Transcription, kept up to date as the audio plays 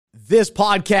This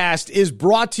podcast is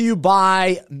brought to you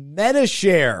by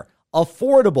Medi-Share,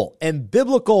 affordable and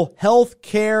biblical health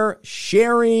care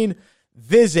sharing.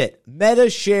 Visit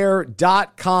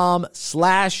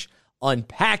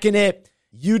medishare.com/unpackingit.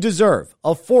 You deserve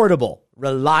affordable,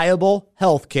 reliable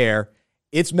health care.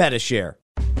 It's Medi-Share.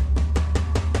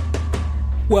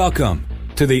 Welcome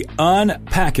to the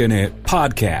Unpacking It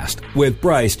podcast with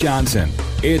Bryce Johnson.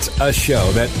 It's a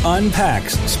show that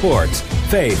unpacks sports,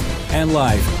 faith, and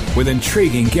life with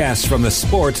intriguing guests from the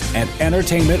sports and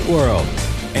entertainment world.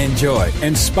 Enjoy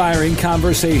inspiring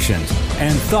conversations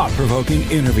and thought-provoking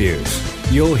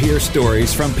interviews. You'll hear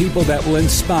stories from people that will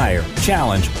inspire,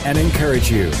 challenge, and encourage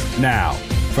you. Now,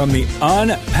 from the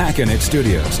Unpacking It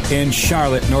studios in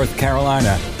Charlotte, North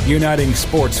Carolina, uniting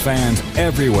sports fans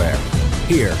everywhere,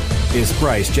 here is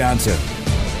Bryce Johnson.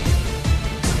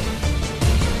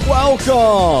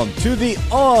 Welcome to the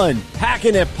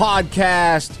Unpacking It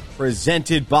podcast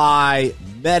presented by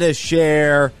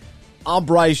Medi-Share. I'm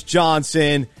Bryce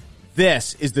Johnson.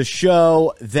 This is the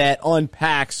show that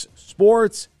unpacks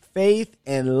sports, faith,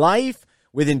 and life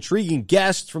with intriguing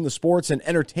guests from the sports and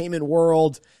entertainment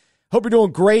world. Hope you're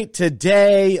doing great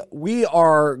today. We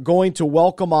are going to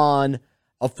welcome on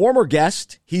a former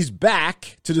guest. He's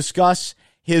back to discuss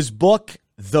his book,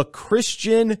 The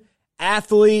Christian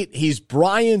Athlete. He's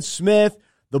Brian Smith.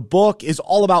 The book is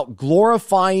all about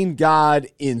glorifying God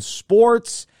in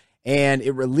sports, and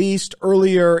it released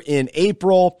earlier in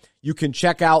April. You can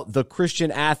check out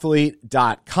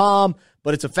thechristianathlete.com,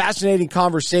 but it's a fascinating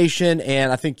conversation,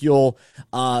 and I think you'll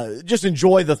just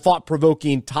enjoy the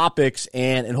thought-provoking topics,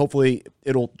 and hopefully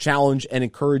it'll challenge and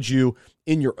encourage you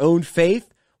in your own faith,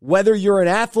 whether you're an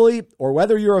athlete or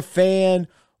whether you're a fan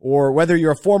or whether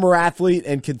you're a former athlete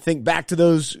and can think back to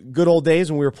those good old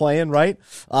days when we were playing, right?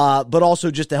 But also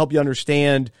just to help you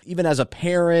understand, even as a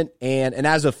parent and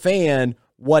as a fan,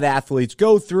 what athletes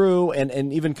go through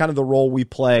and even kind of the role we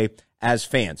play as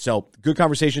fans. So good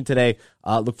conversation today.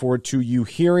 Look forward to you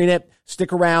hearing it.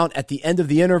 Stick around at the end of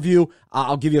the interview.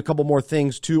 I'll give you a couple more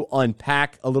things to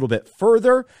unpack a little bit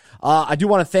further. I do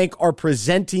want to thank our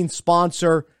presenting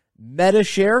sponsor,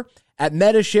 Medi-Share. At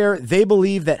Medi-Share, they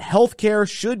believe that healthcare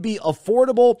should be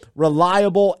affordable,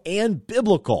 reliable, and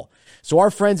biblical. So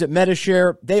our friends at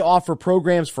Medi-Share, they offer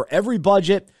programs for every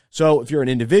budget. So if you're an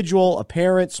individual, a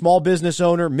parent, small business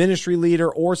owner, ministry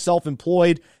leader, or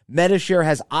self-employed, Medi-Share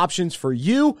has options for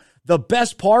you. The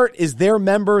best part is their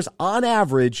members, on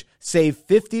average, save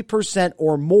 50%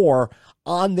 or more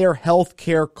on their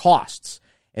healthcare costs.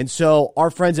 And so our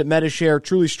friends at Medi-Share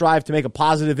truly strive to make a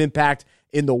positive impact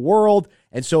in the world.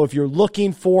 And so if you're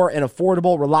looking for an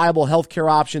affordable, reliable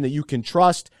healthcare option that you can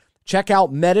trust, check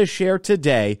out Medi-Share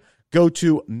today. Go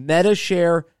to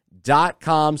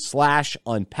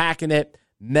medishare.com/unpackingit,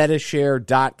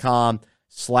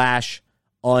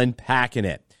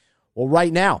 medishare.com/unpackingit. Well,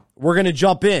 right now, we're going to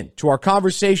jump in to our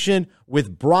conversation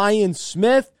with Brian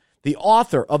Smith, the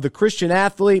author of The Christian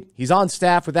Athlete. He's on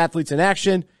staff with Athletes in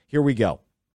Action. Here we go.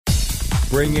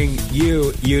 Bringing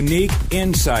you unique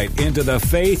insight into the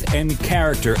faith and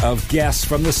character of guests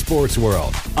from the sports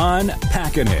world.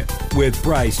 Unpacking It with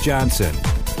Bryce Johnson.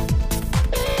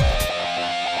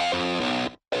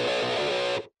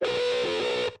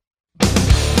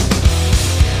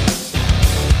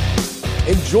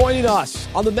 And joining us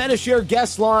on the Medi-Share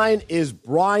guest line is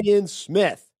Brian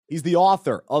Smith. He's the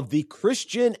author of The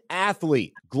Christian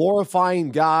Athlete,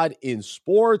 Glorifying God in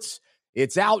Sports.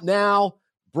 It's out now.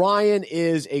 Brian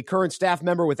is a current staff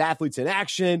member with Athletes in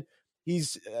Action.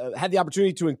 He's had the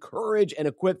opportunity to encourage and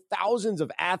equip thousands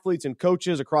of athletes and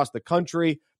coaches across the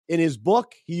country. In his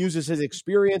book, he uses his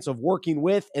experience of working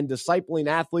with and discipling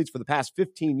athletes for the past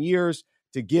 15 years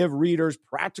to give readers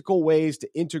practical ways to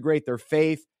integrate their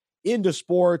faith into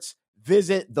sports.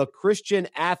 Visit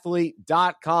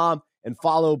thechristianathlete.com and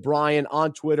follow Brian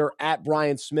on Twitter at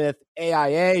Brian Smith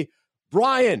AIA.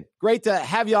 Brian, great to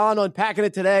have you on Unpacking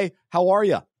It today. How are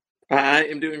you? I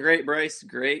am doing great, Bryce.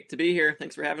 Great to be here.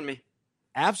 Thanks for having me.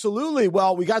 Absolutely.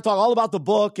 Well, we got to talk all about the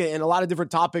book and a lot of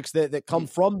different topics that come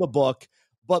from the book.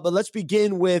 But let's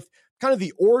begin with kind of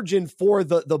the origin for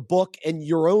the book and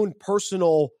your own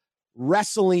personal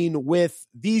wrestling with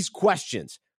these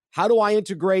questions. How do I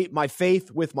integrate my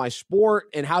faith with my sport?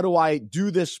 And how do I do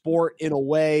this sport in a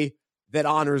way that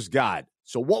honors God?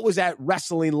 So what was that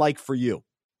wrestling like for you?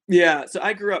 Yeah, so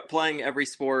I grew up playing every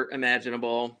sport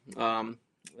imaginable. Part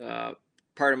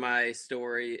of my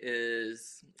story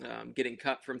is getting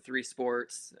cut from 3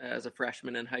 sports as a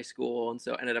freshman in high school, and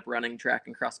so ended up running track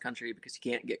and cross country because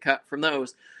you can't get cut from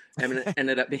those. And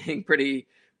ended up being pretty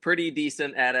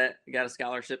decent at it. Got a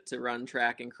scholarship to run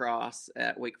track and cross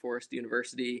at Wake Forest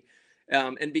University.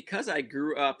 And because I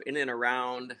grew up in and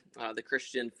around the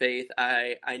Christian faith,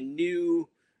 I knew,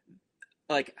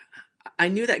 like, I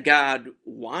knew that God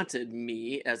wanted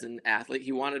me as an athlete.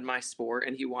 He wanted my sport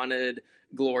and he wanted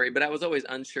glory, but I was always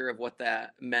unsure of what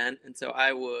that meant. And so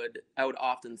I would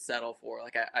often settle for,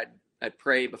 like, I'd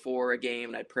pray before a game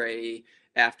and I'd pray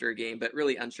after a game, but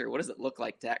really unsure, what does it look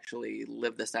like to actually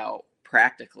live this out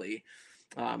practically?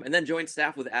 And then joined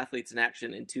staff with Athletes in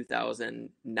Action in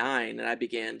 2009, and I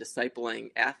began discipling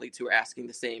athletes who were asking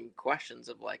the same questions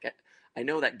of, like, I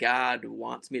know that God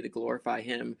wants me to glorify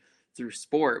him through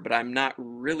sport, but I'm not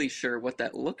really sure what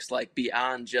that looks like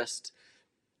beyond just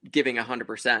giving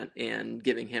 100% and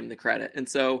giving him the credit. And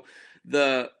so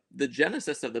the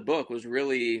genesis of the book was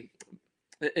really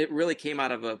came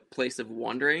out of a place of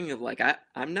wondering, of, like,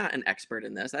 I'm not an expert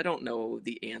in this. I don't know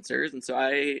the answers. And so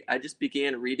I just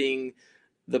began reading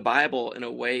the Bible in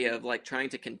a way of, like, trying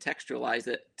to contextualize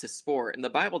it to sport. And the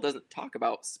Bible doesn't talk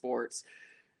about sports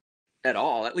at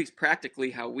all, at least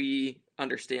practically how we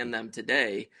understand them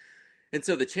today. And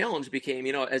so the challenge became,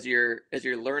 as you're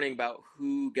learning about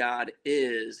who God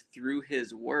is through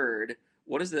his word,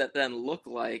 what does that then look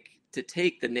like to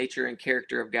take the nature and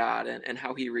character of God and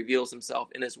how he reveals himself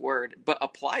in his word, but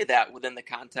apply that within the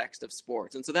context of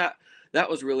sports? And so that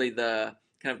was really the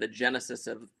kind of the genesis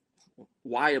of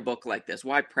why a book like this,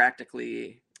 why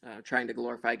practically trying to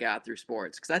glorify God through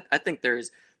sports. Because I think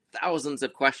there's thousands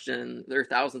of questions, there are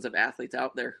thousands of athletes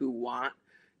out there who want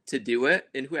to do it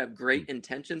and who have great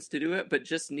intentions to do it, but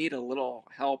just need a little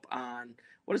help on,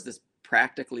 what does this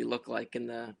practically look like in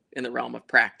the realm of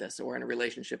practice or in a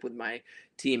relationship with my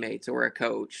teammates or a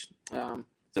coach. So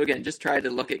again, just try to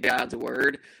look at God's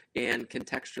word and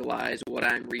contextualize what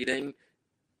I'm reading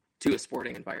to a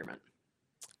sporting environment.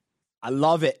 I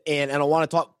love it. And I want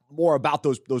to talk more about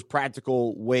those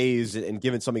practical ways and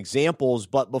giving some examples.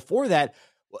 But before that,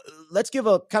 let's give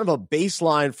a kind of a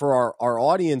baseline for our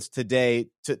audience today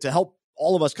to help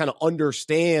all of us kind of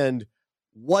understand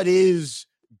what is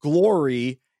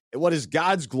glory, what is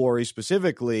God's glory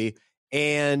specifically,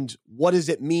 and what does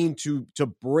it mean to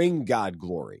bring God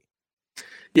glory?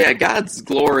 Yeah, God's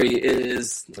glory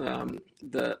is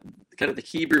the kind of the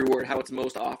Hebrew word, how it's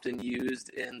most often used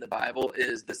in the Bible,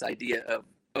 is this idea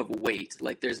of weight.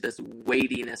 Like, there's this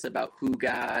weightiness about who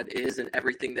God is and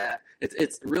everything that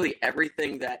it's really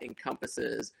everything that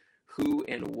encompasses who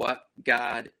and what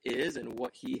God is and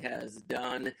what he has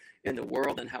done in the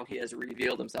world and how he has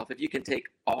revealed himself. If you can take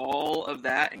all of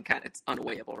that and it's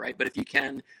unweighable, right? But if you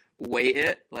can weigh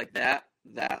it like that,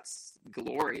 that's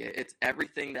glory. It's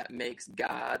everything that makes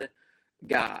God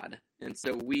God. And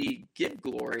so we give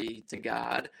glory to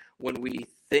God when we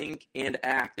think and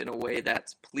act in a way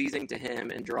that's pleasing to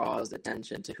him and draws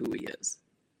attention to who he is.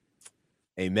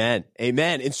 Amen.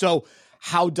 Amen. And so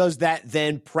how does that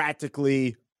then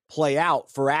practically play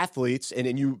out for athletes?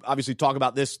 And you obviously talk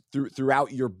about this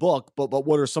throughout your book, but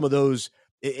what are some of those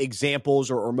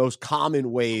examples or most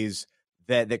common ways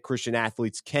that Christian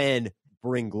athletes can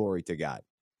bring glory to God?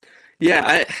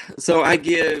 Yeah.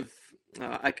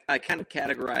 I kind of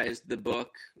categorized the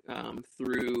book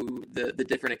through the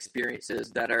different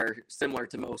experiences that are similar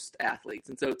to most athletes.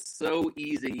 And so it's so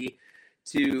easy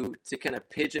to kind of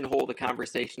pigeonhole the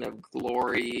conversation of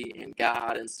glory and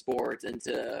God and sports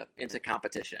into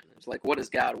competition. It's like, what does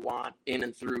God want in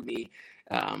and through me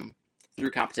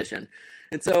through competition?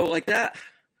 And so, like, that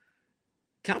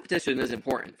competition is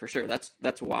important for sure.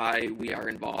 That's why we are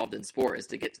involved in sport, is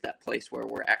to get to that place where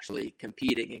we're actually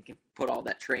competing and can put all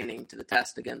that training to the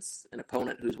test against an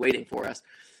opponent who's waiting for us.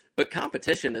 But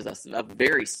competition is a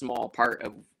very small part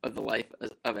of the life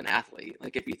of an athlete.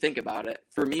 Like, if you think about it,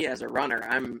 for me as a runner,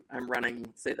 I'm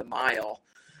running, say, the mile,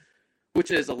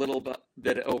 which is a little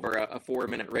bit over a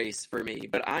 4-minute race for me,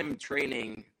 but I'm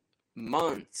training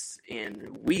months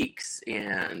and weeks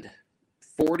and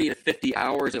 40 to 50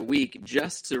 hours a week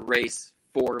just to race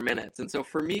 4 minutes. And so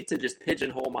for me to just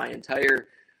pigeonhole my entire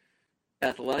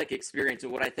athletic experience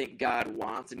and what I think God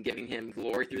wants and giving him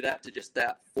glory through that to just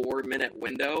that 4-minute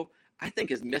window, I think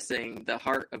is missing the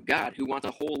heart of God, who wants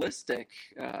a holistic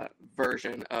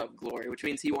version of glory, which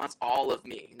means he wants all of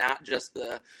me, not just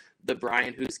the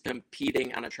Brian who's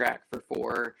competing on a track for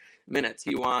 4 minutes.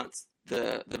 He wants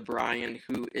the Brian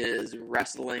who is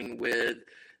wrestling with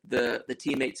the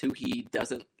teammates who he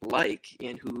doesn't like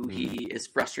and who he is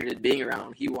frustrated being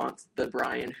around. He wants the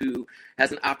Brian who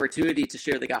has an opportunity to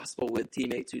share the gospel with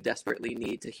teammates who desperately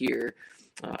need to hear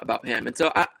about him. And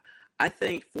so I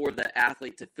think for the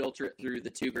athlete to filter it through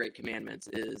the 2 great commandments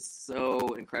is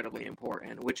so incredibly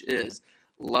important, which is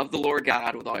love the Lord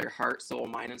God with all your heart, soul,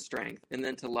 mind, and strength, and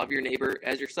then to love your neighbor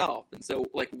as yourself. And so,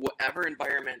 like, whatever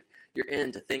environment you're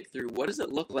in, to think through, what does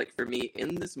it look like for me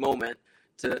in this moment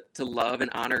to love and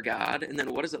honor God? And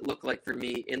then what does it look like for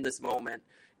me in this moment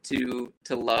to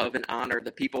love and honor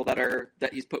the people that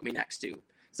he's put me next to?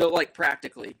 So, like,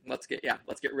 practically, let's get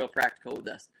real practical with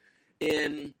this.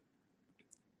 In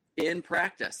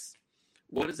practice,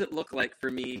 what does it look like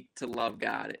for me to love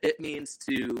God? It means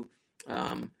to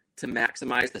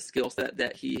maximize the skill set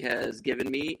that he has given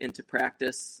me and to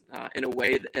practice in a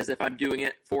way as if I'm doing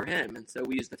it for him. And so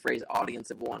we use the phrase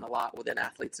audience of one a lot within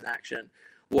Athletes in Action.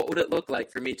 What would it look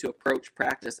like for me to approach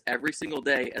practice every single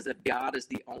day as if God is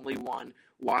the only one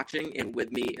watching and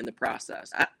with me in the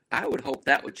process? I would hope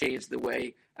that would change the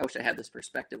way, I wish I had this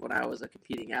perspective when I was a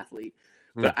competing athlete,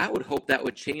 but I would hope that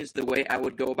would change the way I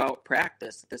would go about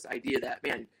practice. This idea that,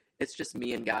 man, it's just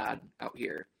me and God out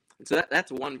here. And so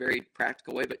that's one very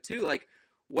practical way. But two, like,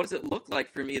 what does it look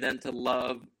like for me then to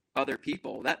love other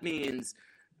people? That means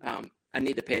I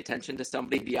need to pay attention to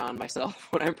somebody beyond myself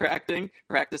when I'm practicing.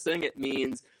 It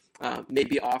means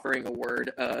maybe offering a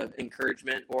word of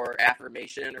encouragement or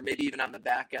affirmation, or maybe even on the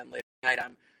back end later night,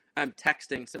 I'm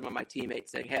texting some of my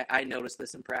teammates saying, hey, I noticed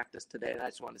this in practice today, and I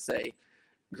just want to say,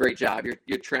 great job,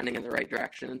 you're trending in the right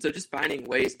direction. And so just finding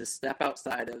ways to step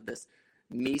outside of this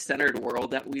me-centered world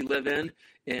that we live in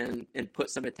and put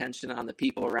some attention on the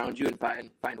people around you and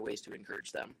find ways to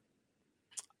encourage them.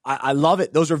 I love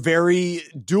it. Those are very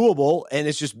doable, and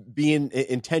it's just being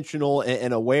intentional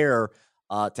and aware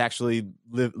to actually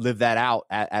live that out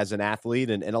as an athlete.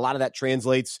 And a lot of that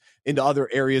translates into other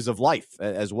areas of life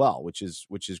as well, which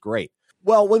is great.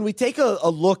 Well, when we take a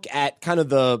look at kind of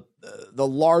the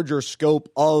larger scope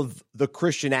of the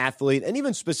Christian athlete, and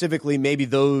even specifically maybe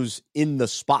those in the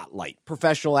spotlight,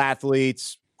 professional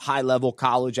athletes, high-level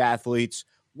college athletes,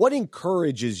 what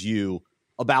encourages you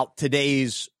about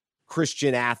today's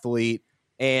Christian athlete,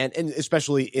 and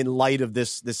especially in light of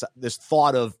this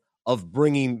thought of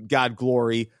bringing God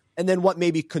glory, and then what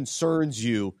maybe concerns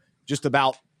you just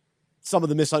about some of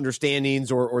the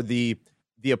misunderstandings or the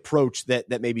approach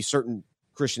that maybe certain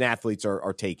Christian athletes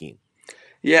are taking?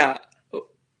 Yeah,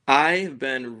 I've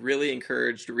been really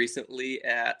encouraged recently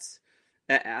at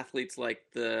athletes like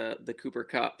the Cooper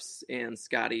Kupps and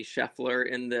Scotty Scheffler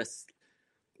in this.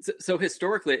 So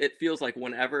historically, it feels like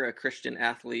whenever a Christian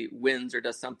athlete wins or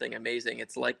does something amazing,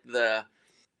 it's like the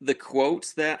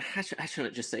quotes that I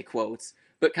shouldn't just say quotes,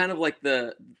 but kind of like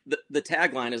the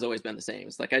tagline has always been the same.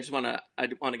 It's like, I want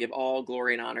to give all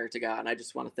glory and honor to God, and I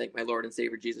just want to thank my Lord and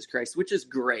Savior Jesus Christ, which is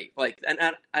great. Like, and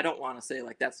I don't want to say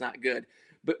like that's not good,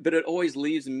 but it always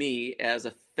leaves me as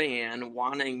a fan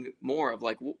wanting more of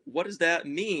like, what does that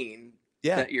mean?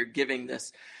 Yeah. That you're giving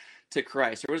this to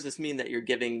Christ, or what does this mean that you're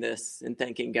giving this and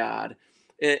thanking God?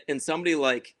 And somebody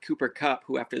like Cooper Kupp,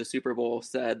 who after the Super Bowl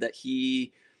said that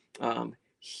he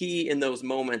in those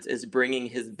moments is bringing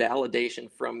his validation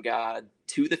from God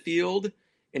to the field,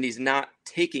 and he's not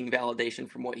taking validation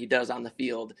from what he does on the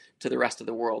field to the rest of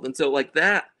the world. And so like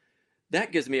that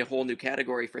gives me a whole new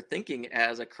category for thinking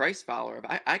as a Christ follower.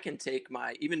 I can take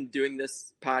even doing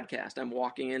this podcast, I'm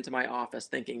walking into my office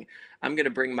thinking I'm going to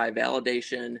bring my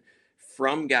validation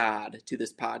from God to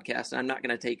this podcast. And I'm not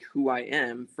going to take who I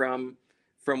am from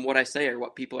what I say or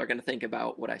what people are going to think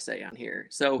about what I say on here.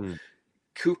 So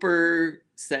Cooper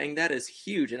saying that is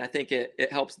huge. And I think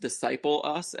it helps disciple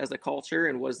us as a culture.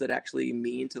 And what does it actually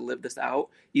mean to live this out,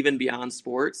 even beyond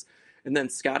sports? And then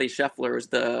Scotty Scheffler is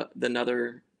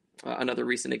another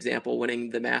recent example, winning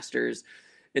the Masters,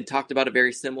 and talked about a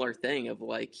very similar thing of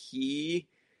like, he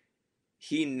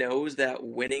knows that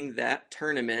winning that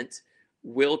tournament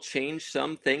will change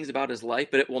some things about his life,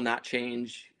 but it will not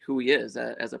change who he is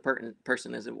as a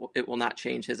person, as it will not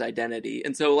change his identity.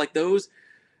 And so like those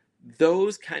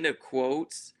kind of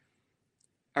quotes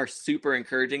are super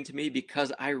encouraging to me,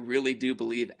 because I really do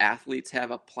believe athletes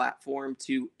have a platform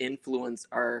to influence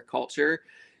our culture.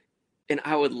 And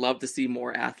I would love to see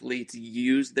more athletes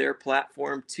use their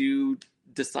platform to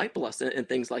disciple us and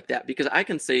things like that, because I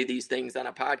can say these things on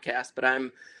a podcast, but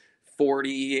I'm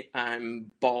 40, I'm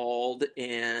bald,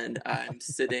 and I'm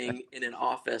sitting in an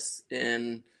office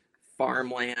in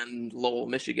farmland, Lowell,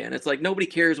 Michigan. It's like nobody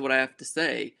cares what I have to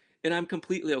say, and I'm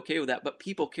completely okay with that. But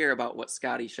people care about what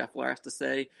Scotty Scheffler has to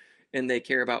say, and they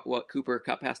care about what Cooper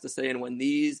Kupp has to say. And when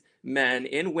these men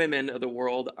and women of the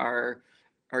world are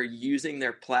using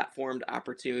their platformed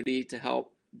opportunity to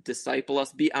help disciple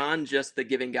us beyond just the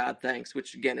giving God thanks,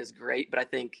 which again is great, but I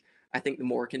think the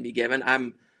more can be given.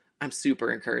 I'm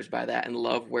super encouraged by that and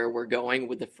love where we're going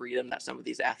with the freedom that some of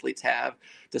these athletes have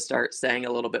to start saying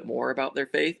a little bit more about their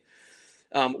faith.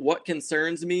 What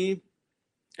concerns me?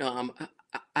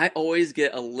 I always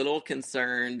get a little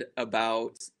concerned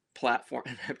about platform.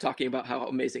 And I'm talking about how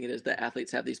amazing it is that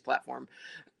athletes have these platforms.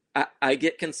 I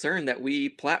get concerned that we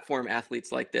platform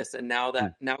athletes like this, and now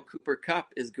Cooper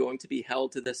Kupp is going to be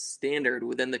held to this standard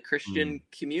within the Christian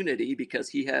community because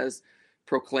he has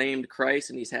proclaimed Christ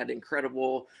and he's had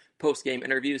incredible post-game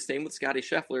interviews. Same with Scotty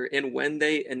Scheffler. And when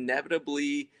they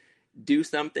inevitably do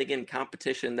something in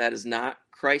competition that is not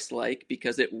Christ-like,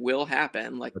 because it will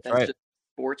happen, like that's right. just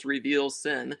sports reveals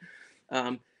sin.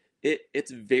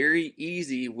 It's very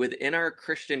easy within our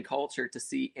Christian culture to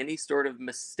see any sort of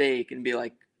mistake and be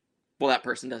like, well, that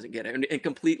person doesn't get it, and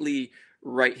completely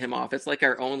write him off. It's like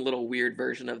our own little weird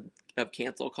version of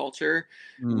cancel culture.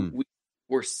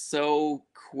 We're so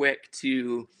quick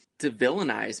to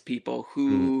villainize people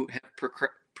who have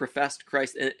professed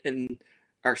Christ and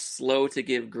are slow to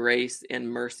give grace and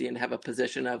mercy and have a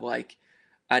position of like,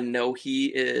 I know he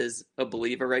is a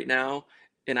believer right now,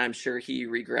 and I'm sure he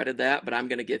regretted that, but I'm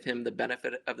going to give him the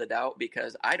benefit of the doubt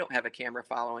because I don't have a camera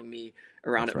following me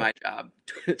around at my job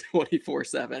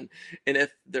 24/7. And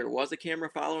if there was a camera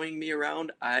following me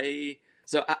around, I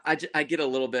get a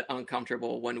little bit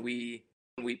uncomfortable when we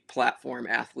platform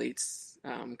athletes,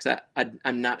 because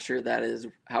I'm not sure that is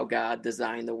how God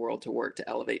designed the world to work to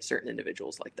elevate certain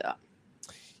individuals like that.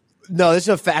 No, this is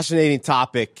a fascinating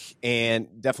topic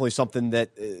and definitely something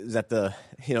that is at the,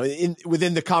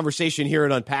 within the conversation here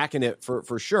and unpacking it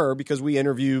for sure, because we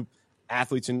interview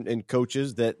athletes and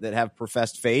coaches that have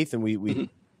professed faith and we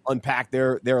unpack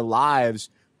their lives.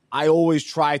 I always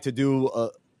try to do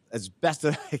as best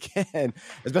as I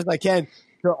can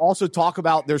to also talk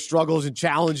about their struggles and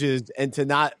challenges and to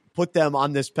not put them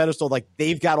on this pedestal like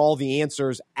they've got all the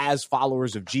answers as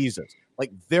followers of Jesus.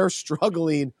 Like they're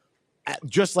struggling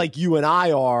just like you and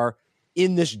I are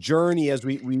in this journey as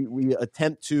we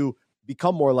attempt to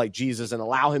become more like Jesus and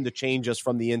allow him to change us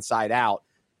from the inside out.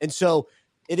 And so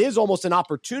it is almost an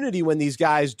opportunity when these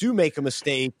guys do make a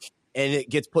mistake and it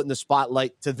gets put in the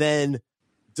spotlight to then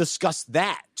discuss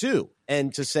that too.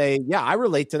 And to say, yeah, I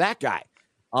relate to that guy.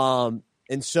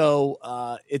 And so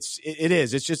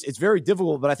it's very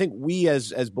difficult, but I think we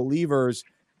as believers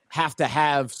have to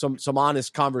have some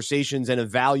honest conversations and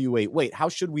evaluate, wait, how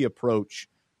should we approach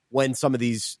when some of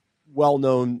these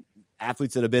well-known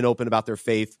athletes that have been open about their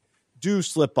faith do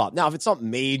slip up? Now, if it's something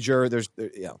major, there's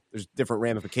different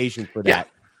ramifications for that. Yeah.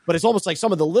 But it's almost like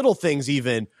some of the little things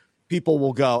even people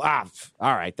will go, all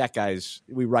right, that guy's,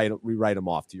 we write him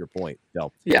off, to your point.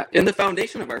 So. Yeah, and the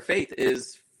foundation of our faith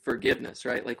is forgiveness,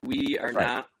 right? Like we are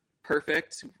not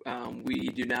perfect. We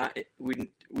do not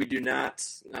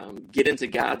get into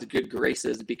God's good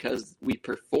graces because we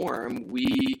perform.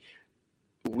 We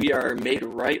are made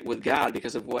right with God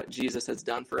because of what Jesus has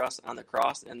done for us on the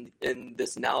cross, and in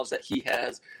this knowledge that he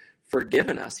has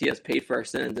forgiven us, he has paid for our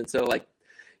sins. And so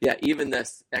even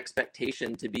this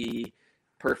expectation to be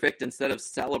perfect instead of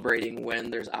celebrating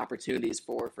when there's opportunities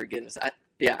for forgiveness.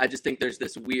 I just think there's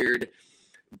this weird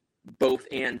both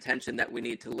and tension that we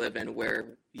need to live in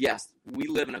where, yes, we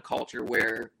live in a culture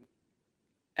where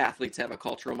athletes have a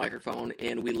cultural microphone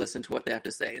and we listen to what they have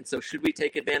to say. And so should we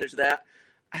take advantage of that?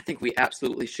 I think we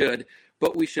absolutely should,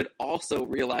 but we should also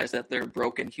realize that they're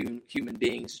broken human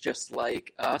beings just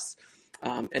like us,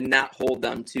 and not hold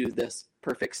them to this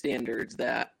perfect standards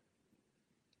that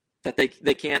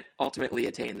they can't ultimately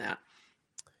attain that.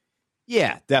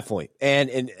 Yeah, definitely. And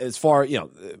as far,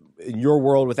 in your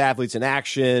world with athletes in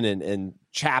action and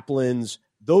chaplains,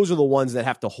 those are the ones that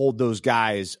have to hold those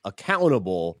guys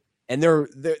accountable. And they're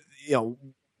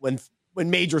when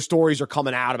major stories are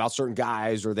coming out about certain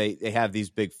guys or they have these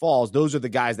big falls, those are the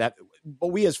guys that, but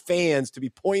we as fans to be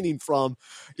pointing from,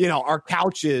 our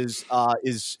couches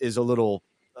is a little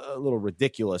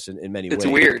ridiculous in many ways. It's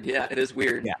weird. Yeah, it is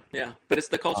weird. Yeah. But it's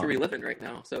the culture we live in right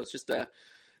now. So it's just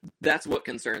that's what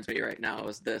concerns me right now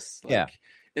is this.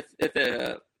 If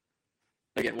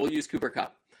again, we'll use Cooper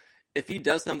Kupp. If he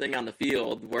does something on the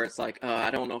field where it's like,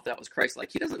 I don't know if that was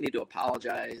Christ-like, he doesn't need to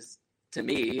apologize to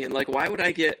me. And why would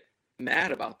I get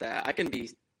mad about that? I can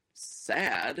be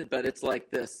sad, but it's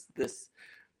like this,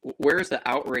 where is the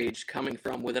outrage coming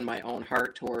from within my own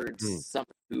heart towards someone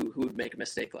who would make a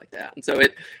mistake like that? And so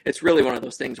it's really one of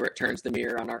those things where it turns the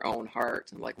mirror on our own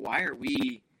heart. And why are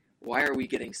we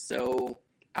getting so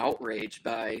outraged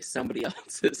by somebody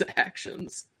else's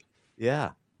actions?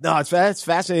 Yeah. No, it's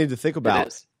fascinating to think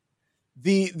about.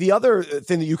 The other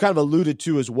thing that you kind of alluded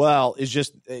to as well is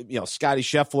just, Scotty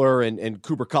Scheffler and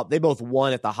Cooper Kupp, they both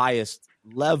won at the highest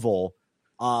level.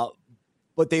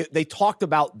 But they talked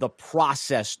about the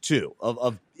process too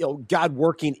of God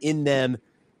working in them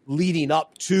leading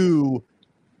up to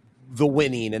the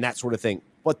winning and that sort of thing.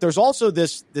 But there's also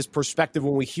this perspective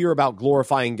when we hear about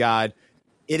glorifying God,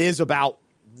 it is about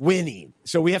winning.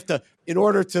 So we have to, in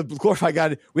order to glorify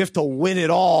God, we have to win it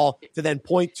all to then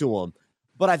point to him.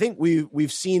 But I think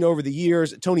we've seen over the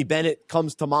years, Tony Bennett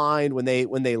comes to mind when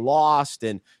they lost,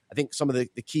 and I think some of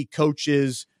the key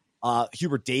coaches,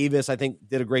 Hubert Davis, I think,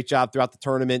 did a great job throughout the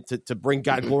tournament to bring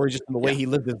God glory just in the way he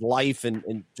lived his life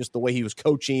and just the way he was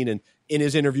coaching and in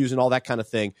his interviews and all that kind of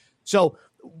thing. So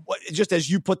just as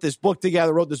you put this book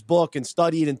together, wrote this book and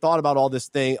studied and thought about all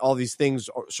these things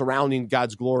surrounding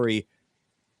God's glory,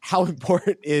 how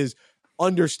important is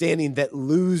understanding that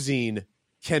losing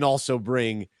can also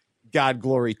bring God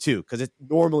glory too? Because it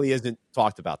normally isn't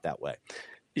talked about that way.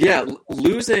 Yeah,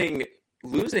 losing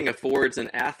affords an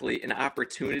athlete an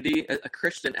opportunity, a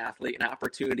Christian athlete, an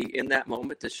opportunity in that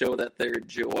moment to show that their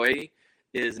joy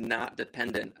is not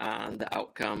dependent on the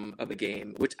outcome of a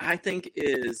game, which I think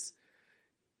is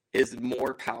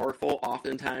more powerful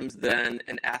oftentimes than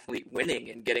an athlete winning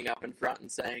and getting up in front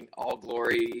and saying, all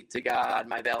glory to God,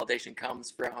 my validation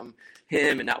comes from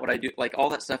him and not what I do. Like, all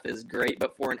that stuff is great,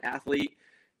 but for an athlete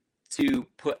to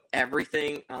put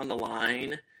everything on the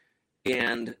line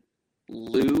and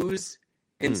lose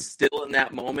and still in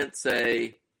that moment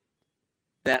say,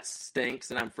 that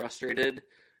stinks and I'm frustrated,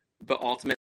 but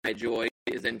ultimately my joy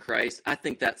is in Christ. I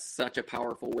think that's such a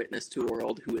powerful witness to a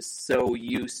world who is so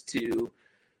used to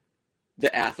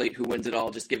the athlete who wins it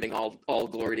all just giving all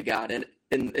glory to God.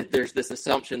 And there's this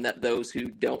assumption that those who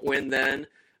don't win then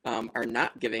are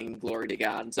not giving glory to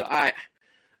God. And so I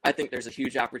think there's a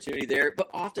huge opportunity there. But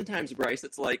oftentimes, Bryce,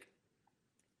 it's like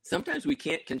sometimes we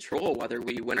can't control whether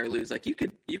we win or lose. Like you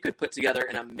could put together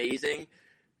an amazing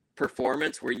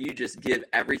performance where you just give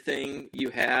everything you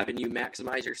have and you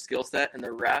maximize your skill set, and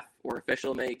the ref or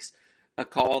official makes a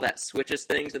call that switches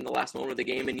things in the last moment of the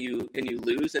game and you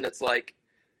lose. And it's like,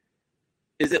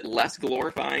 is it less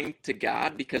glorifying to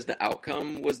God because the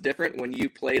outcome was different when you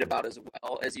played about as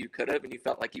well as you could have and you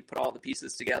felt like you put all the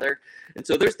pieces together? And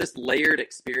so there's this layered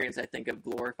experience, I think, of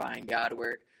glorifying God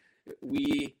where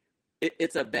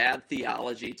it's a bad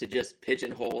theology to just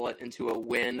pigeonhole it into a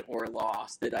win or a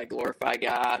loss. Did I glorify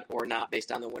God or not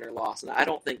based on the win or loss? And I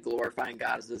don't think glorifying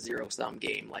God is a zero-sum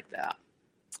game like that.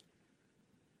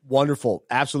 Wonderful.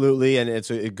 Absolutely. And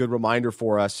it's a good reminder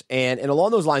for us. And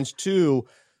along those lines too,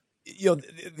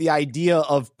 the idea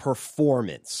of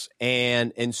performance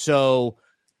and so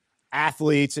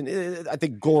athletes, and I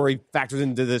think glory factors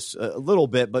into this a little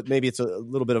bit, but maybe it's a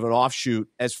little bit of an offshoot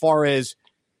as far as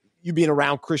you being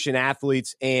around Christian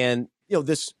athletes and,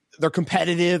 they're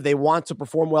competitive. They want to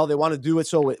perform well. They want to do it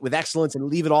so with excellence and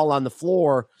leave it all on the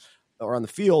floor or on the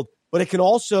field. But it can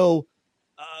also,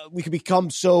 we can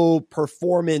become so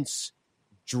performance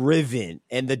driven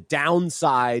and the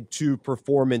downside to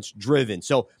performance driven.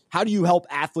 So how do you help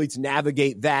athletes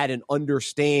navigate that and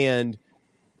understand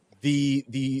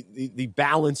the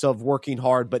balance of working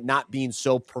hard, but not being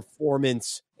so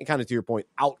performance and kind of, to your point,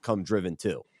 outcome driven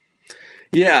too?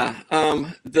 Yeah.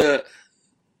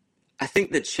 I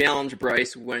think the challenge,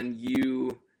 Bryce, when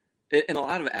and a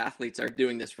lot of athletes are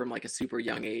doing this from like a super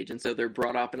young age. And so they're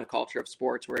brought up in a culture of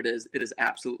sports where it is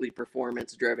absolutely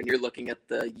performance driven. You're looking at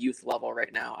the youth level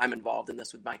right now. I'm involved in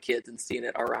this with my kids and seeing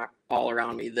it all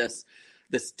around me. This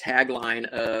tagline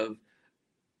of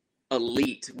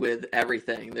elite with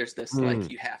everything. There's this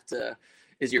like, you have to,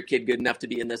 is your kid good enough to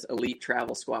be in this elite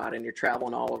travel squad? And you're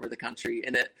traveling all over the country.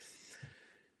 And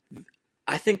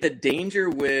I think the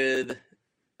danger with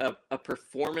a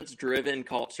performance driven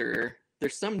culture,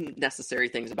 there's some necessary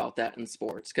things about that in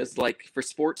sports. Cause like for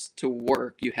sports to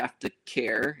work, you have to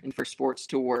care. And for sports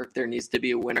to work, there needs to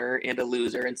be a winner and a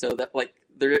loser. And so that like,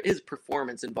 there is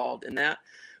performance involved in that.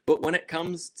 But when it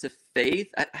comes to faith,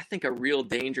 I think a real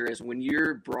danger is when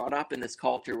you're brought up in this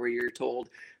culture where you're told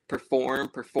perform,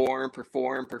 perform,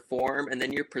 perform, perform, and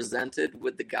then you're presented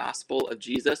with the gospel of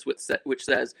Jesus, which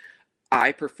says,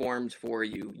 I performed for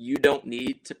you. You don't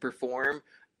need to perform.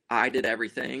 I did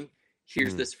everything.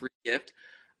 Here's this free gift.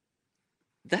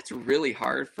 That's really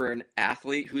hard for an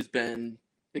athlete who's been,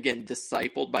 again,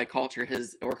 discipled by culture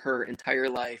his or her entire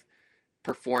life.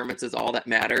 Performance is all that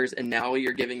matters. And now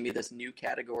you're giving me this new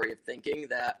category of thinking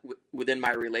that within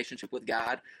my relationship with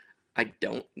God, I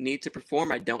don't need to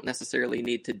perform. I don't necessarily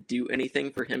need to do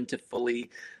anything for him to fully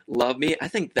love me. I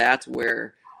think that's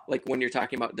where, like when you're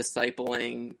talking about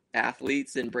discipling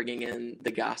athletes and bringing in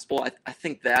the gospel, I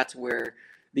think that's where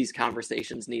these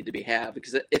conversations need to be had.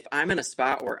 Because if I'm in a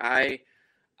spot where I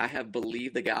have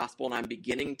believed the gospel and I'm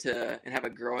beginning to and have a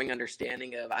growing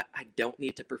understanding of I don't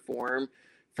need to perform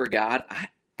for God,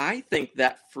 I think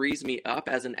that frees me up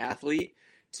as an athlete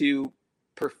to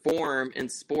perform in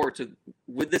sports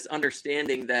with this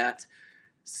understanding that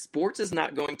sports is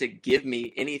not going to give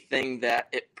me anything that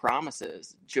it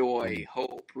promises: joy,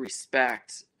 hope,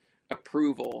 respect,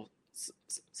 approval,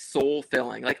 soul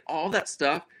filling, like all that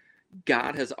stuff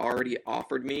God has already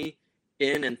offered me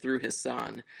in and through his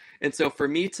son. And so for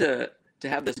me to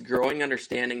have this growing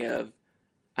understanding of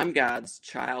I'm God's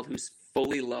child who's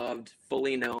fully loved,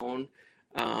 fully known,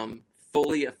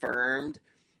 fully affirmed,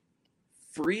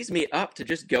 frees me up to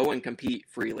just go and compete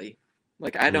freely.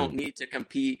 Like, I don't need to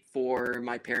compete for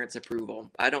my parents'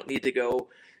 approval. I don't need to go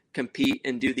compete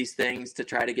and do these things to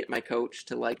try to get my coach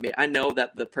to like me. I know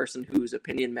that the person whose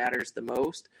opinion matters the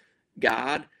most,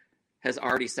 God, has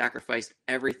already sacrificed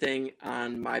everything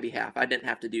on my behalf. I didn't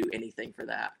have to do anything for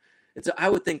that. And so I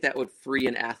would think that would free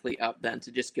an athlete up then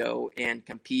to just go and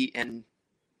compete and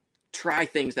try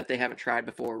things that they haven't tried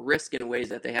before, risk in ways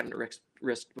that they haven't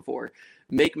risked before,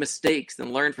 make mistakes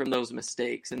and learn from those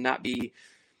mistakes, and not be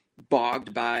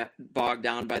bogged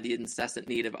down by the incessant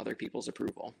need of other people's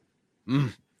approval.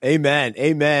 Amen.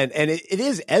 Amen. And it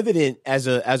is evident as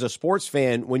a sports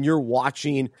fan when you're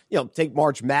watching, take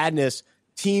March Madness,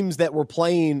 teams that were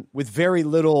playing with very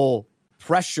little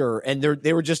pressure, and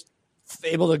they were just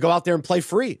able to go out there and play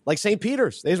free, like St.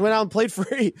 Peter's. They just went out and played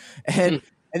free. And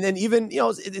then even,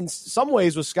 in some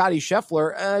ways with Scotty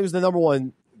Scheffler, he was the number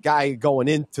one guy going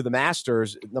into the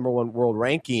Masters, number one world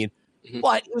ranking.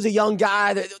 But he was a young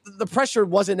guy. The pressure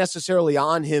wasn't necessarily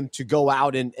on him to go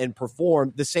out and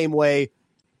perform the same way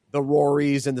the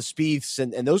Rorys and the Spieths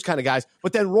and those kind of guys.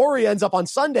 But then Rory ends up on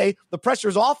Sunday, the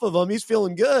pressure's off of him. He's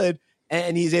feeling good,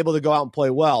 and he's able to go out and play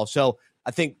well. So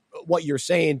I think what you're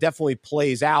saying definitely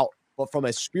plays out. But from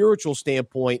a spiritual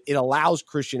standpoint, it allows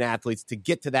Christian athletes to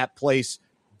get to that place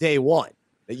day one,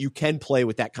 that you can play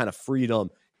with that kind of freedom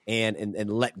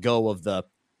and let go of the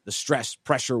stress,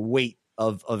 pressure, weight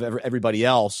of everybody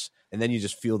else. And then you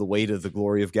just feel the weight of the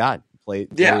glory of God. Play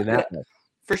in that way.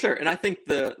 For sure. And I think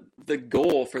the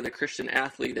goal for the Christian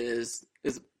athlete is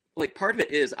like, part of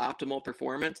it is optimal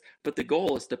performance, but the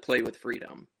goal is to play with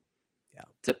freedom,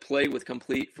 to play with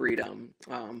complete freedom.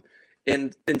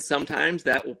 And sometimes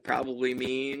that will probably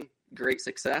mean great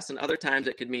success, and other times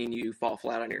it could mean you fall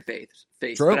flat on your face.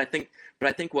 True. But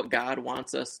I think what God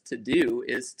wants us to do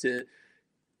is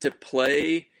to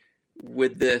play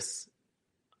with this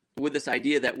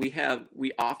idea that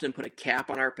we often put a cap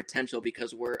on our potential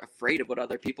because we're afraid of what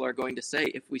other people are going to say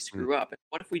if we screw up. And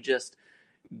what if we just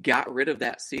got rid of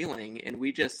that ceiling and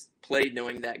we just played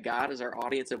knowing that God, as our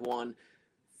audience of one,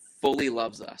 fully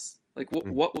loves us? Like,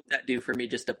 what would that do for me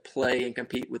just to play and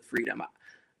compete with freedom?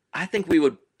 I think it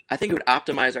would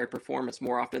optimize our performance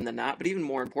more often than not. But even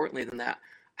more importantly than that,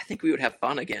 I think we would have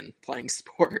fun again playing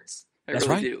sports. That's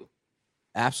really right. do.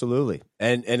 Absolutely.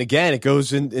 And again, it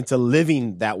goes into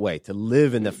living that way, to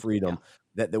live in the freedom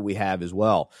that we have as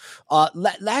well.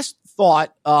 Last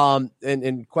thought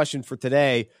and question for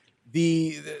today,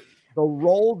 the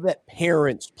role that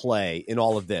parents play in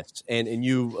all of this. And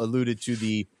you alluded to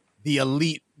the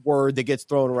elite word that gets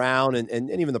thrown around and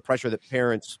even the pressure that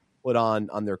parents put on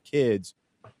their kids.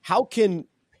 How can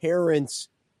parents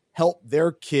help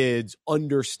their kids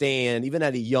understand, even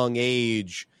at a young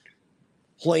age,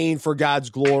 playing for God's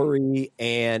glory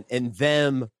and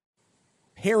them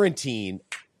parenting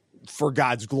for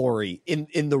God's glory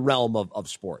in the realm of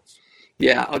sports?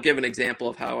 Yeah, I'll give an example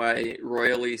of how I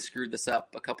royally screwed this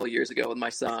up a couple of years ago with my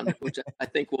son, which I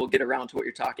think we'll get around to what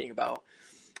you're talking about.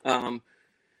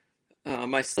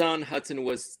 My son Hudson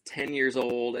was 10 years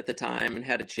old at the time and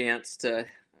had a chance to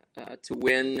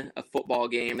win a football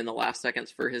game in the last seconds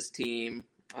for his team.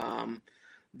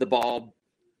 The ball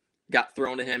got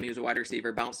thrown to him. He was a wide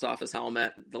receiver, bounced off his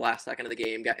helmet the last second of the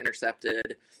game, got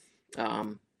intercepted,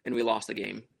 and we lost the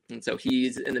game. And so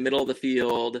he's in the middle of the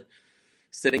field,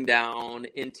 sitting down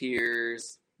in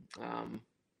tears.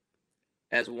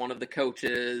 As one of the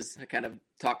coaches, I kind of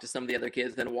talked to some of the other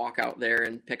kids, then walk out there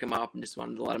and pick him up and just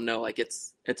wanted to let him know, like,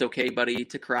 it's okay, buddy,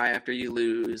 to cry after you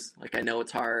lose. Like, I know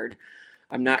it's hard.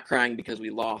 I'm not crying because we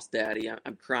lost, Daddy.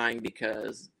 I'm crying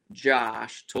because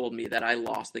Josh told me that I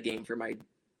lost the game for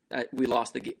I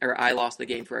lost the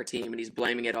game for our team, and he's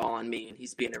blaming it all on me, and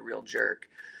he's being a real jerk.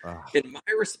 And my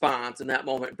response in that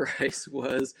moment, Bryce,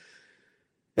 was,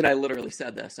 and I literally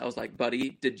said this, I was like,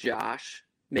 buddy, did Josh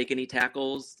make any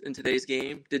tackles in today's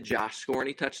game? Did Josh score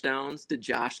any touchdowns? Did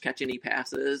Josh catch any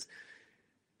passes?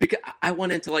 Because I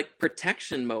went into like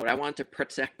protection mode. I wanted to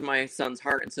protect my son's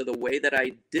heart. And so the way that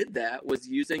I did that was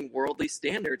using worldly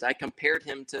standards. I compared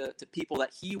him to people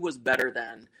that he was better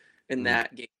than in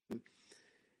that game.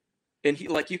 And he,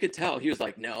 like, you could tell, he was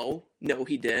like, no,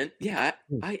 he didn't. Yeah,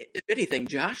 if anything,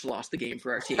 Josh lost the game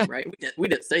for our team, right? We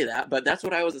didn't say that, but that's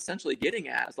what I was essentially getting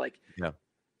at. It's like,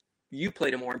 you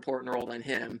played a more important role than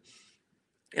him.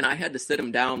 And I had to sit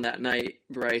him down that night,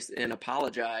 Bryce, and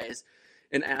apologize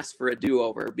and ask for a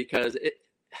do-over, because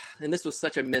and this was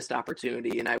such a missed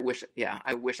opportunity. And I wish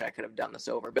I could have done this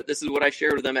over. But this is what I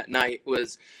shared with them at night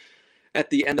was, at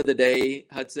the end of the day,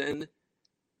 Hudson,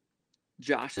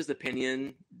 Josh's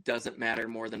opinion doesn't matter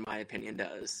more than my opinion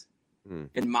does.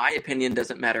 And my opinion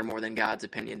doesn't matter more than God's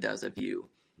opinion does of you.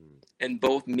 And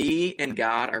both me and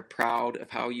God are proud of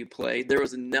how you played. There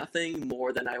was nothing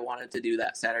more than I wanted to do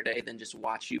that Saturday than just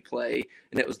watch you play.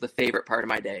 And it was the favorite part of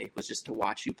my day, was just to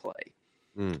watch you play.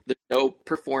 There's no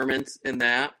performance in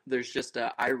that. There's just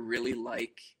I really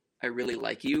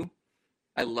like you.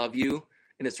 I love you.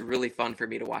 And it's really fun for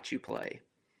me to watch you play.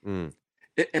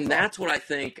 And that's what I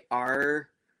think our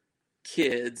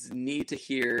kids need to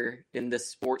hear in this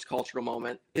sports cultural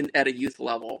moment at a youth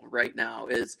level right now.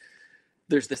 Is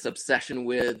there's this obsession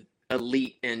with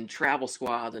elite and travel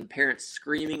squads and parents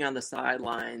screaming on the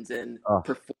sidelines and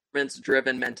performance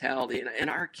driven mentality. And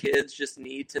our kids just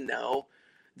need to know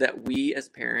that we as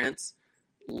parents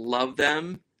love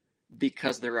them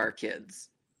because they're our kids.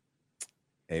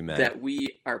 Amen. That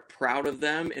we are proud of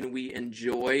them and we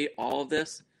enjoy all of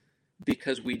this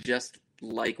because we just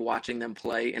like watching them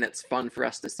play, and it's fun for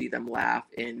us to see them laugh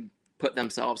and put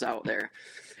themselves out there.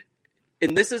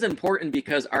 And this is important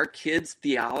because our kids'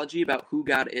 theology about who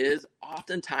God is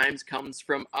oftentimes comes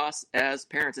from us as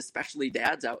parents, especially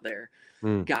dads out there.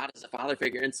 God is a father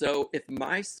figure. And so if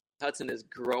my son Hudson is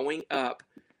growing up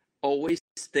always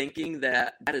thinking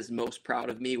that God is most proud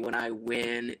of me when I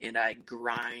win and I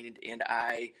grind and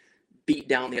I beat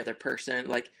down the other person,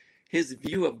 like, his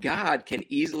view of God can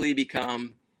easily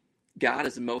become, God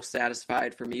is most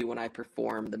satisfied for me when I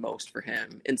perform the most for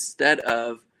him, instead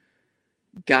of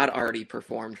God already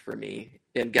performed for me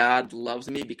and God loves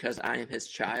me because I am his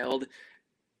child.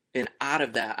 And out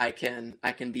of that, I can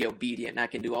be obedient and I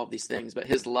can do all these things, but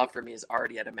his love for me is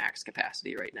already at a max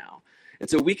capacity right now. And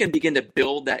so we can begin to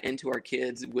build that into our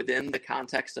kids within the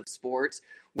context of sports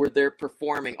where they're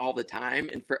performing all the time.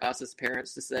 And for us as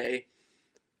parents to say,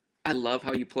 I love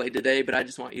how you played today, but I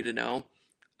just want you to know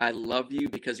I love you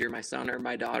because you're my son or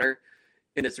my daughter.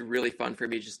 And it's really fun for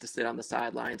me just to sit on the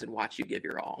sidelines and watch you give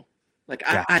your all. Like,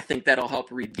 I think that'll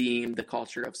help redeem the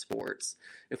culture of sports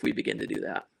if we begin to do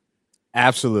that.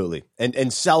 Absolutely.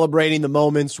 And celebrating the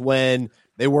moments when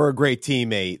they were a great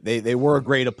teammate, they were a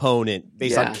great opponent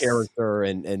based on character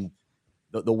and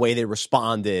the way they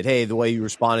responded. Hey, the way you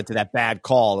responded to that bad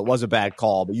call, it was a bad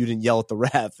call, but you didn't yell at the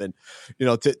ref. And,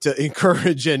 to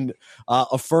encourage and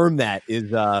affirm that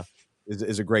is a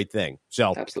great thing.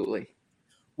 So absolutely.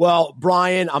 Well,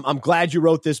 Brian, I'm glad you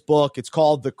wrote this book. It's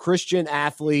called The Christian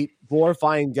Athlete,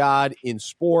 Glorifying God in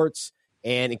Sports,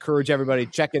 and encourage everybody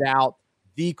to check it out.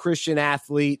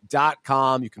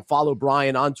 TheChristianAthlete.com. You can follow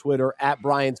Brian on Twitter at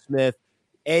Brian Smith,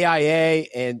 AIA.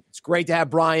 And it's great to have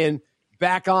Brian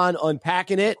back on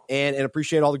Unpacking It, and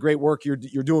appreciate all the great work you're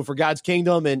doing for God's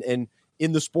kingdom and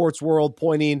in the sports world,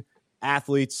 pointing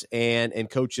athletes and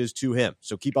coaches to him.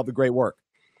 So keep up the great work.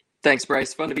 Thanks,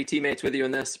 Bryce. Fun to be teammates with you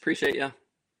in this. Appreciate you.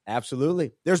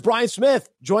 Absolutely. There's Brian Smith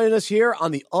joining us here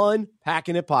on the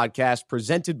Unpacking It podcast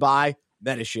presented by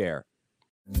Metashare.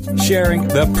 Sharing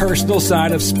the personal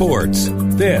side of sports.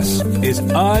 This is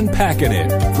Unpacking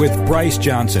It with Bryce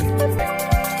Johnson.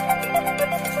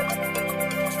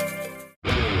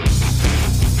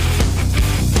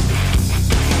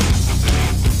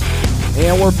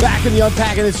 And we're back in the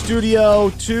Unpacking It studio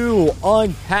to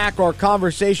unpack our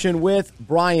conversation with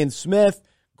Brian Smith.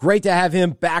 Great to have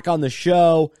him back on the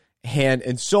show,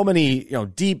 and so many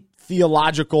deep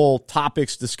theological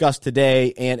topics discussed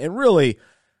today, and really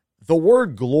the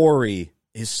word glory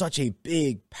is such a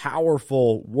big,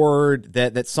 powerful word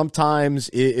that sometimes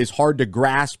is hard to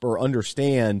grasp or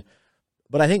understand.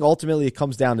 But I think ultimately it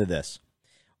comes down to this.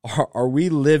 Are we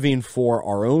living for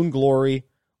our own glory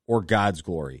or God's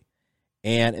glory?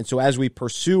 And so as we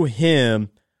pursue him,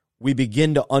 we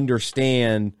begin to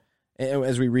understand,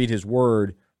 as we read his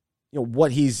word,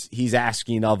 what he's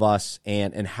asking of us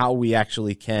and how we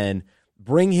actually can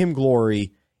bring him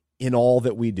glory in all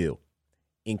that we do,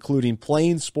 including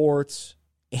playing sports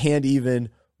and even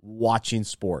watching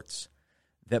sports.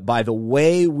 That by the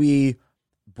way we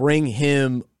bring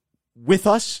him with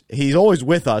us, he's always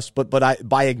with us, but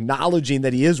by acknowledging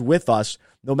that he is with us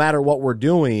no matter what we're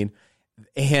doing,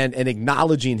 and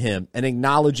acknowledging him and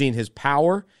acknowledging his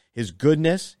power, his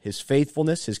goodness, his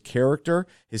faithfulness, his character,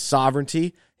 his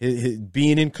sovereignty, his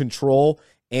being in control,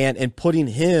 and putting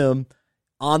him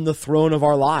on the throne of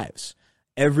our lives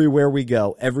everywhere we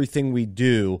go, everything we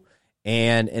do,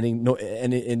 and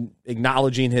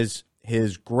acknowledging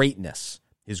his greatness,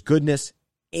 his goodness,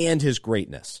 and his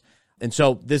greatness. And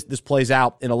so this plays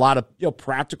out in a lot of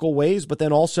practical ways, but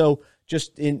then also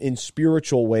just in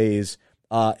spiritual ways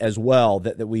as well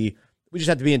that we just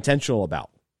have to be intentional about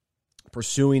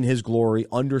pursuing his glory,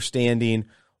 understanding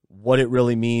what it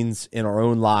really means in our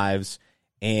own lives,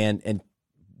 and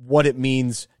what it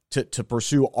means to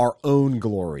pursue our own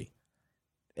glory.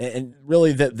 And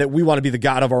really that we want to be the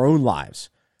God of our own lives.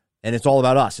 And it's all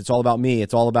about us. It's all about me.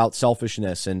 It's all about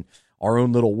selfishness and our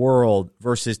own little world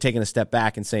versus taking a step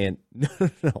back and saying,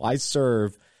 no, I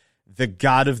serve the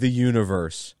God of the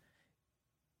universe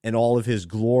and all of his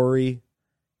glory,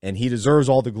 and he deserves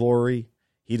all the glory.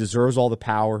 He deserves all the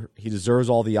power. He deserves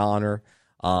all the honor.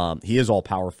 He is all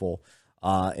powerful,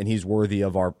 and he's worthy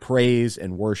of our praise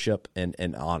and worship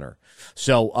and honor.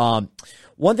 So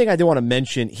one thing I did want to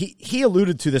mention, he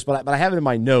alluded to this, but I have it in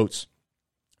my notes,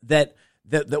 that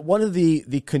one of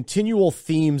the continual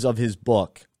themes of his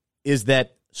book is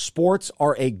that sports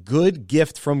are a good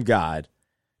gift from God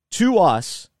to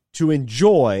us to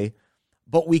enjoy,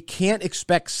 but we can't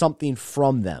expect something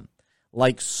from them,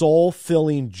 like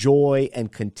soul-filling joy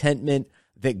and contentment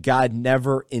that God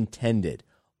never intended.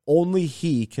 Only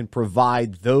he can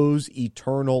provide those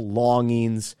eternal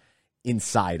longings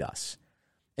inside us.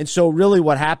 And so really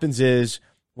what happens is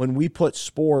when we put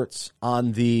sports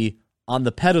on the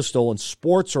pedestal and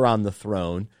sports are on the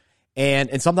throne,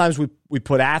 and sometimes we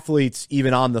put athletes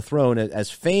even on the throne. As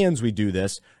fans, we do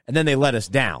this, and then they let us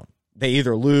down. They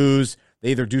either lose,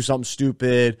 they either do something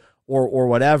stupid or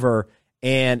whatever,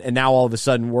 and now all of a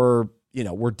sudden we're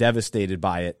devastated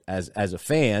by it as a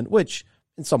fan, which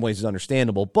in some ways is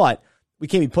understandable, but we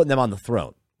can't be putting them on the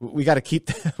throne. We got to keep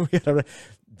them.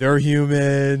 They're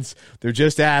humans. They're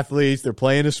just athletes. They're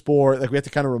playing a sport. Like, we have to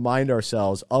kind of remind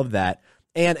ourselves of that.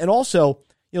 And also,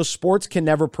 sports can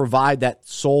never provide that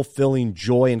soul-filling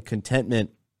joy and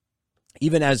contentment,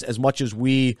 even as much as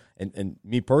we, and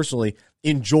me personally,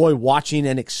 enjoy watching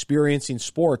and experiencing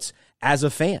sports as a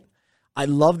fan. I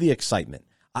love the excitement.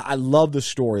 I love the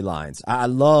storylines. I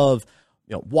love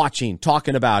watching,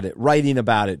 talking about it, writing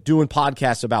about it, doing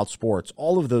podcasts about sports,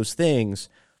 all of those things.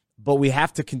 But we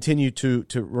have to continue to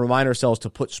remind ourselves to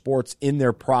put sports in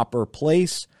their proper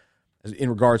place in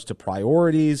regards to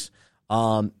priorities,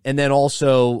 and then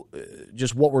also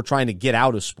just what we're trying to get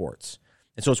out of sports.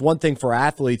 And so it's one thing for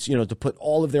athletes, to put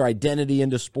all of their identity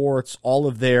into sports, all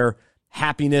of their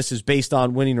happiness is based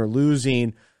on winning or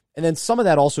losing. And then some of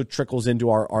that also trickles into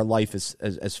our life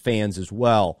as fans as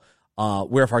well,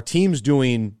 where if our team's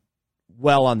doing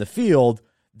well on the field,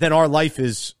 then our life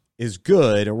is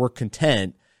good and we're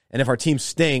content. And if our team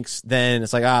stinks, then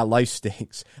it's like, life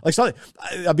stinks. Like,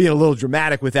 I'm being a little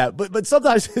dramatic with that, but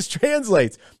sometimes this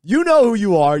translates. You know who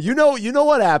you are. You know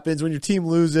what happens when your team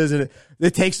loses, and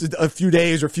it takes a few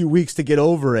days or a few weeks to get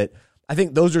over it. I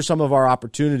think those are some of our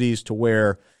opportunities to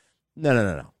where,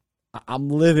 no. I'm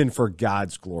living for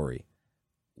God's glory.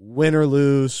 Win or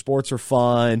lose, sports are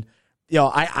fun.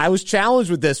 I was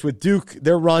challenged with this with Duke,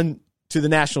 their run to the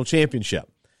national championship.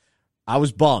 I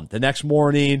was bummed. The next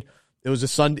morning, it was a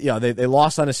Sunday. They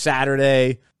lost on a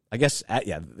Saturday. I guess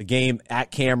the game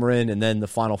at Cameron and then the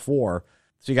Final Four.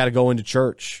 So you got to go into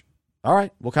church. All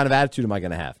right, what kind of attitude am I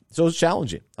going to have? So it was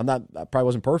challenging. I probably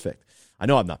wasn't perfect. I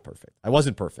know I'm not perfect. I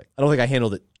wasn't perfect. I don't think I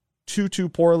handled it too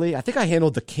poorly. I think I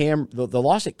handled the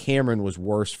loss at Cameron was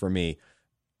worse for me.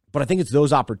 But I think it's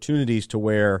those opportunities to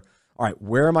where, all right,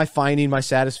 where am I finding my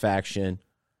satisfaction?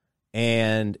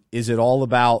 And is it all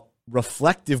about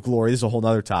reflective glory? This is a whole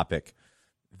other topic.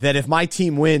 That if my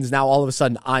team wins, now all of a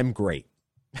sudden I'm great.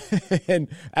 And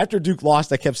after Duke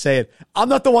lost, I kept saying, I'm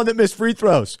not the one that missed free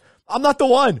throws. I'm not the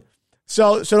one.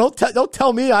 So don't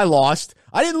tell me I lost.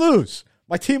 I didn't lose.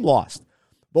 My team lost.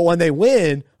 But when they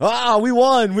win, we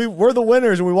won. We're the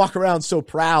winners, and we walk around so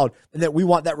proud, and that we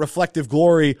want that reflective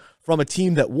glory from a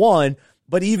team that won.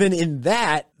 But even in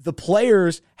that, the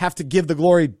players have to give the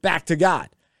glory back to God.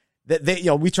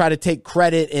 That we try to take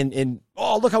credit and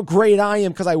look how great I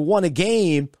am because I won a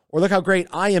game, or look how great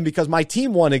I am because my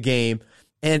team won a game,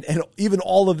 and even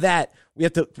all of that, we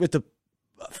have to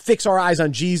fix our eyes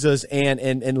on Jesus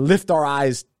and lift our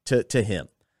eyes to Him,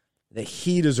 that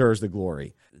He deserves the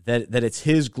glory, that it's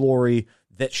His glory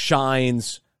that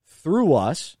shines through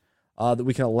us, that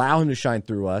we can allow Him to shine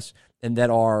through us, and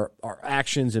that our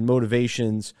actions and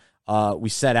motivations we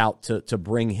set out to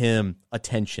bring Him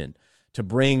attention, to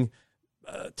bring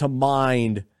to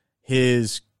mind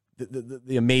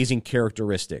the amazing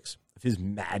characteristics of His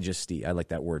majesty. I like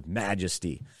that word,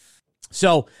 majesty.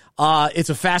 So it's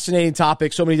a fascinating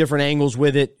topic, so many different angles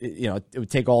with it. It would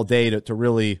take all day to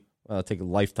really take a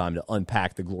lifetime to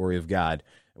unpack the glory of God.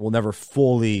 We'll never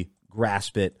fully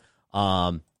grasp it.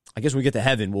 I guess when we get to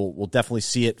heaven, we'll definitely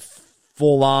see it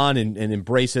full on and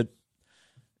embrace it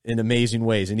in amazing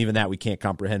ways. And even that we can't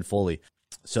comprehend fully.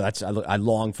 So I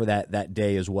long for that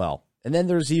day as well. And then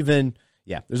there's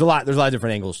a lot of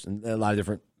different angles and a lot of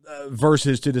different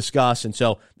verses to discuss. And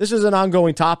so this is an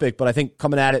ongoing topic, but I think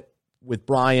coming at it with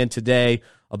Brian today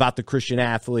about the Christian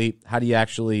athlete, how do you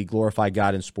actually glorify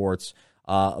God in sports?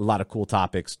 A lot of cool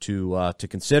topics to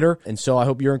consider. And so I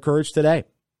hope you're encouraged today.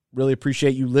 Really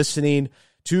appreciate you listening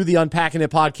to the Unpacking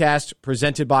It podcast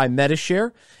presented by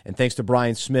Medi-Share. And thanks to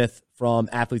Brian Smith from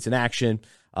Athletes in Action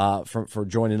for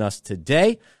joining us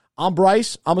today. I'm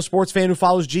Bryce. I'm a sports fan who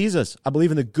follows Jesus. I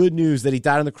believe in the good news that he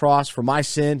died on the cross for my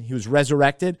sin. He was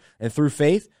resurrected, and through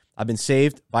faith, I've been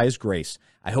saved by his grace.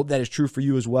 I hope that is true for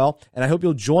you as well, and I hope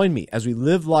you'll join me as we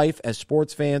live life as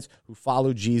sports fans who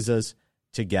follow Jesus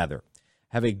together.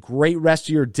 Have a great rest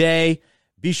of your day.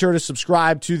 Be sure to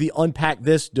subscribe to the Unpack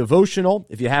This devotional.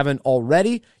 If you haven't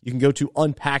already, you can go to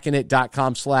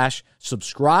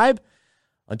unpackingit.com/subscribe.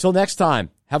 Until next time,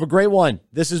 have a great one.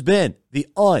 This has been the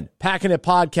Unpacking It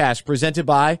podcast presented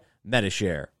by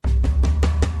Medi-Share.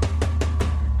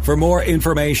 For more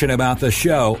information about the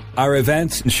show, our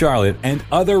events in Charlotte, and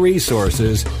other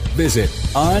resources, visit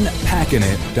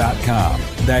unpackingit.com.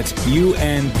 That's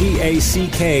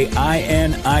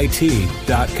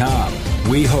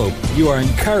unpackingit.com. We hope you are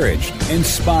encouraged,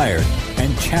 inspired,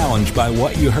 and challenged by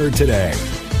what you heard today.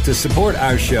 To support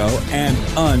our show and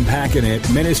Unpacking It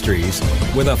Ministries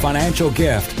with a financial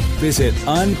gift, visit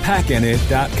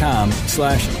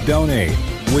unpackingit.com/donate.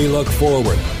 We look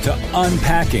forward to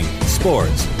unpacking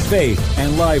sports, faith,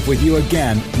 and life with you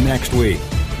again next week.